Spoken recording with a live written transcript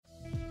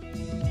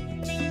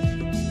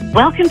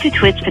Welcome to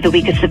Twits for the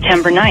week of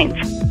September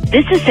 9th.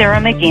 This is Sarah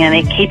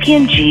McGann at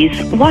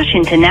KPMG's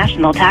Washington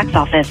National Tax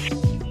Office.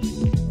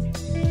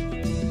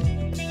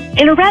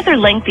 In a rather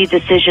lengthy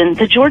decision,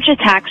 the Georgia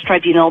Tax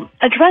Tribunal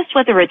addressed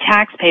whether a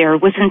taxpayer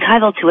was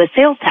entitled to a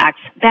sales tax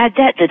bad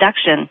debt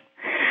deduction.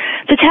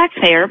 The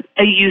taxpayer,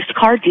 a used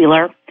car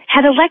dealer,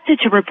 had elected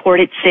to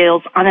report its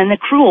sales on an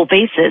accrual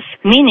basis,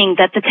 meaning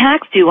that the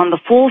tax due on the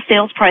full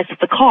sales price of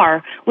the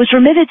car was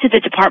remitted to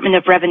the Department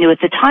of Revenue at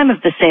the time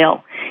of the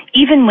sale,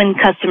 even when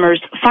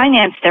customers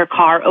financed their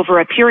car over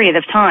a period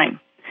of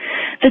time.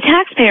 The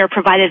taxpayer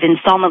provided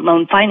installment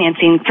loan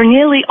financing for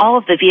nearly all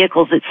of the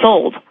vehicles it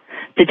sold.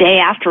 The day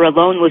after a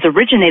loan was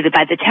originated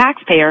by the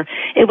taxpayer,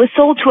 it was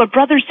sold to a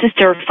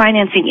brother-sister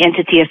financing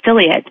entity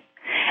affiliate.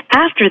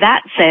 After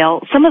that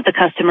sale, some of the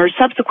customers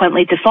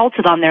subsequently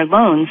defaulted on their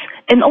loans,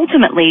 and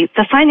ultimately,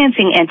 the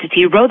financing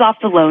entity wrote off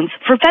the loans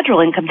for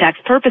federal income tax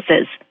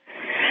purposes.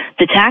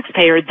 The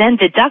taxpayer then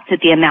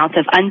deducted the amount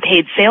of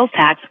unpaid sales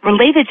tax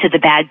related to the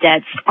bad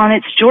debts on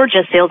its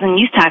Georgia sales and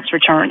use tax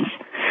returns.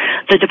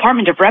 The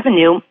Department of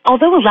Revenue,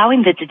 although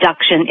allowing the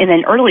deduction in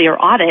an earlier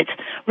audit,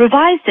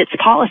 revised its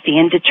policy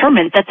and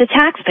determined that the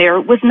taxpayer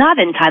was not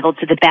entitled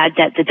to the bad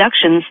debt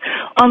deductions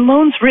on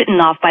loans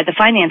written off by the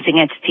financing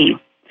entity.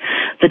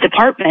 The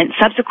department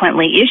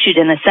subsequently issued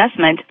an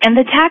assessment, and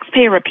the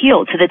taxpayer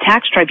appealed to the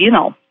tax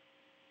tribunal.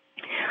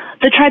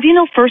 The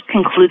tribunal first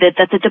concluded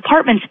that the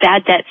department's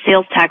bad debt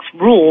sales tax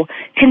rule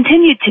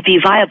continued to be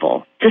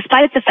viable,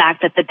 despite the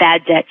fact that the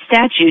bad debt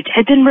statute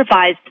had been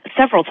revised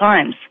several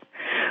times.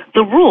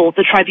 The rule,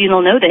 the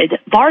tribunal noted,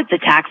 barred the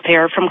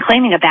taxpayer from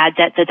claiming a bad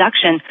debt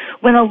deduction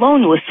when a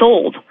loan was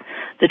sold.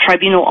 The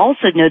tribunal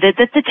also noted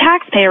that the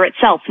taxpayer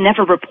itself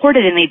never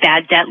reported any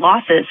bad debt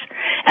losses,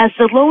 as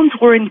the loans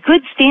were in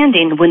good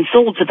standing when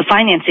sold to the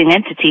financing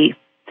entity.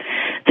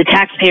 The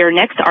taxpayer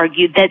next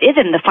argued that it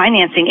and the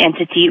financing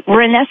entity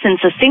were in essence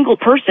a single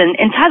person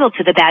entitled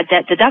to the bad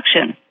debt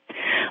deduction.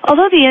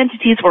 Although the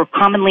entities were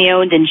commonly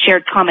owned and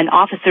shared common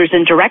officers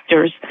and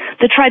directors,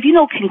 the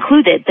tribunal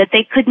concluded that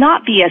they could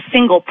not be a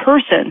single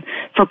person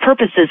for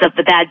purposes of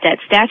the bad debt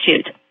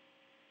statute.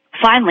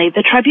 Finally,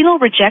 the tribunal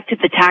rejected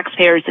the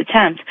taxpayer's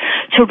attempt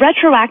to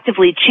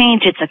retroactively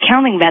change its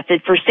accounting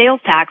method for sales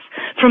tax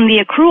from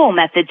the accrual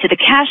method to the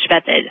cash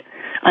method.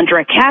 Under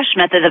a cash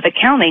method of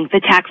accounting,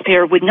 the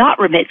taxpayer would not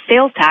remit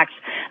sales tax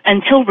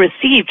until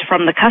received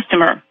from the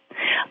customer.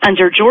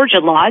 Under Georgia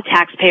law, a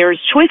taxpayer's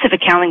choice of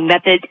accounting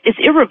method is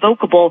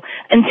irrevocable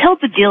until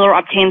the dealer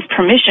obtains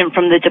permission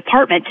from the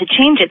department to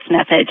change its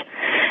method.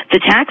 The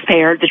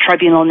taxpayer, the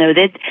tribunal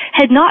noted,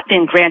 had not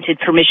been granted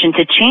permission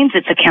to change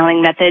its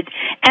accounting method,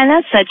 and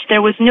as such,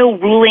 there was no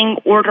ruling,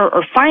 order,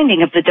 or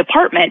finding of the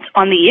department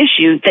on the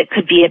issue that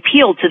could be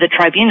appealed to the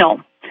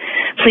tribunal.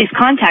 Please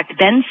contact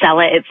Ben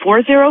Sella at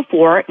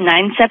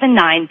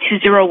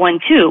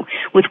 404-979-2012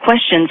 with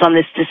questions on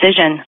this decision.